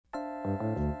You know,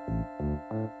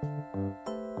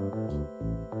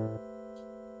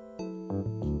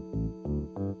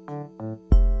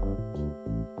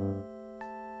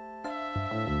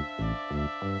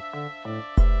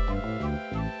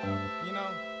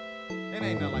 it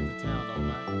ain't nothing like the town though,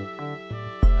 man.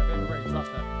 That baby Ray, drop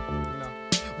that, you know.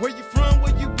 Where you from,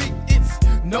 where you be, it's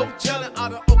no telling.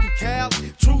 Out of Oakland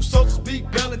Classic, true so to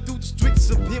speak, belling through the streets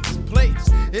of pimps' plays.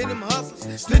 In them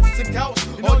hustlers, snitches and cowards,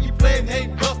 and all you playing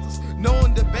hate busters.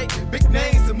 Knowing the big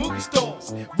names and movie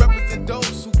stars. Represent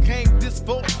those who came this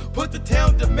far. Put the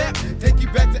town to map, take you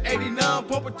back to 89.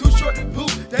 Pumping too short,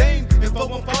 poof, dame, and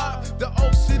 415. The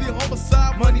old city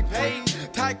homicide, money paid.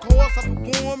 Tight cars, high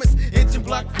performance, engine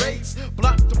block race.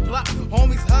 Block to block,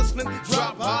 homies hustling,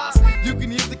 drive-bys. You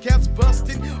can hear the cats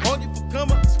busting, on you for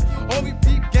come-ups. Homie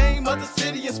peep game of the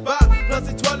city and spot. Plus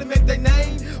they try to make their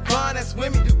name. Fine as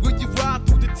women, will you ride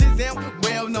through the Tizam?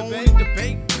 Well known in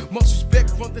debate. Most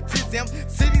respect from the Tizam.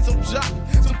 Cities on job.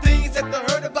 Some things that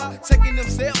they heard about. Checking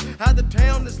themselves, how the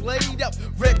town is laid up.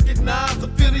 Recognized,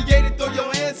 affiliated, throw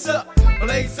your hands up.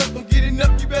 Blaze up, don't get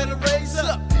enough, you better raise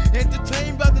up.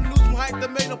 Entertained by the news from hype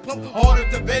that made no pump. Harder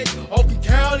debate. Oakland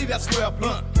County, that's where I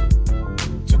blunt.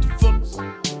 To the fullest.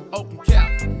 Oakland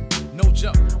County. No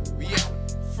joke. We at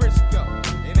Frisco.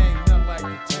 It ain't nothing like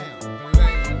the town.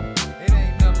 Vallejo. It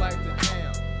ain't nothing like the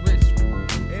town.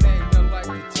 Richmond. It ain't nothing like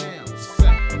the town.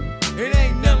 South. It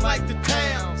ain't nothing like the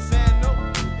town. San No.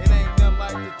 It ain't nothing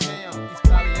like the town. East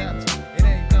Paliato. It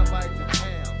ain't nothing like the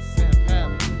town. San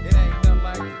Pablo. It ain't nothing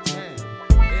like the town.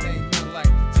 It ain't nothing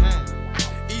like the town.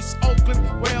 East Oakland,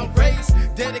 where I'm raised.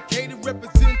 Dedicated,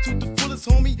 representing to the fullest,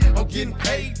 homie. I'm getting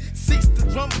paid. Cease the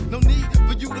drum, no need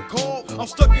for you to call. I'm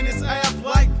stuck in this ass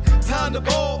like time to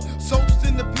ball. Soldiers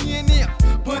in the PNM,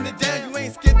 putting it down. You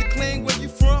ain't scared to claim where you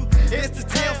from. It's the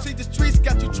town, see the streets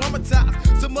got you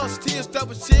traumatized. So much tears that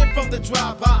was shed from the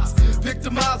drive-bys.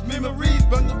 Victimized memories,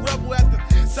 burn the rubble at the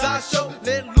sideshow.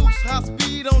 Let loose, high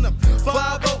speed on them.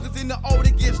 5 cause in the old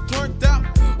it gets turned out.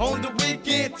 On the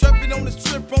weekend, trapping on the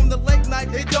strip from the late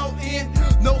night, it don't end.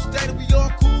 No status, we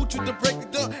all cool to the break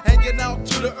of dawn. Hanging out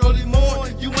to the early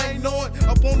morning. You ain't knowing,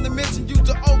 up on the mission, use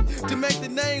the oath to make the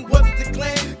name, wasn't to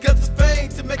claim. Cause it's fame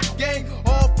to make a game,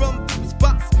 all from different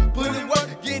spots. Put in work,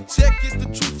 getting checked, if the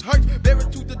truth hurts,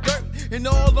 buried to the dirt. And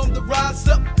all on the rise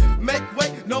up, make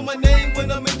way, know my name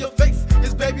when I'm in your face.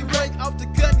 It's Baby Ray, off the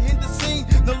cut, in the scene.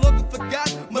 No longer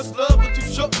forgotten, much love, but too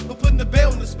short. For putting the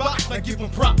bell in the spot, like give 'em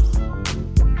props.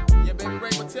 Yeah, Baby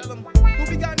Ray, but tell them,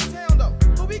 who we got in town though?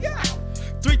 Who we got?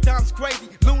 3 times crazy,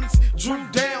 loonies, Drew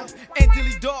down, and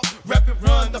Dilly Dog, rapid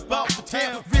run about the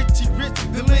town. Richie Rich,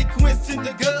 delinquents in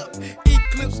the gov.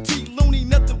 Eclipse T, Looney,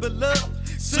 nothing but love.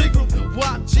 Seagram,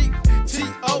 YG,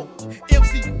 T.O.,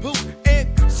 MC Boo,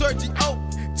 and Sergio,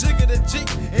 Jigga the G,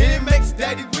 and it makes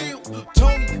Daddy real.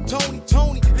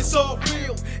 Tony, it's all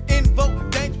real. Invo,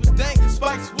 Dangerous Dang,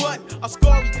 Spikes 1,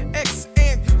 Ascari, X,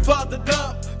 and Father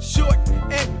Dub, Short,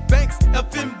 and Banks,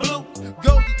 FN Blue,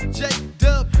 Goldie, J,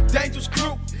 Dub, Dangerous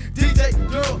Crew, DJ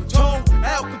Girl, Tone,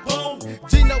 Al Capone,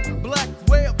 Gino,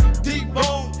 Blackwell,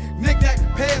 D-Bone, Knick-Knack,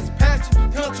 Past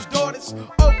Passion, Country's Daughters,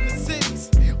 Oakland Cities,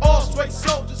 all straight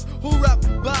soldiers who rap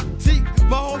by T,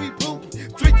 my homie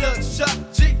Pookie, 3 Thugs, Shot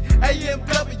G,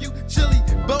 AMW, Chili,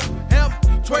 Bo, Ham,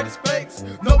 Trader Spades,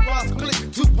 No Boss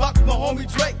Click, Tupac, my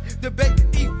homie Drake, Debate,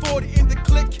 E40 in the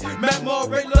click, Matt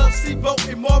Murray, Love, C-Bo,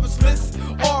 and Marvel's List,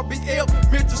 RBL,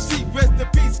 Mental C, rest in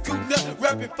peace, Cool Nut,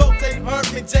 rapping Forte,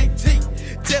 Herm, and JT.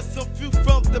 Just some few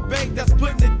from the bank that's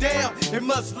putting it down, and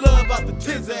much love out the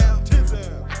Tizam.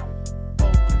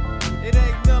 It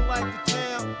ain't nothing like the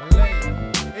town, Vallejo.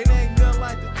 It ain't nothing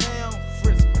like the town,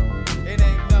 Frisco. It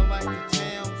ain't nothing like the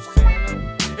town, San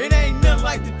No. It ain't nothing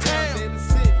like the town, in the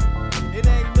city. It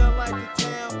ain't nothing like the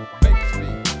town,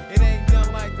 Bakersfield. It ain't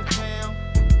nothing like the town.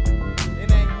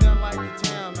 It ain't nothing like the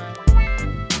town, man.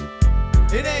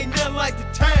 It ain't nothing like the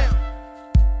town.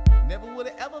 Never would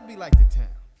it ever be like the town.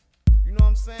 You know what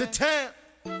I'm saying? The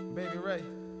town. Baby Ray,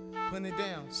 putting it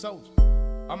down, soldiers.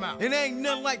 I'm out. It ain't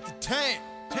nothing like the town.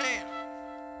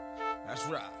 That's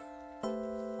right.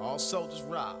 All soldiers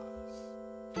ride.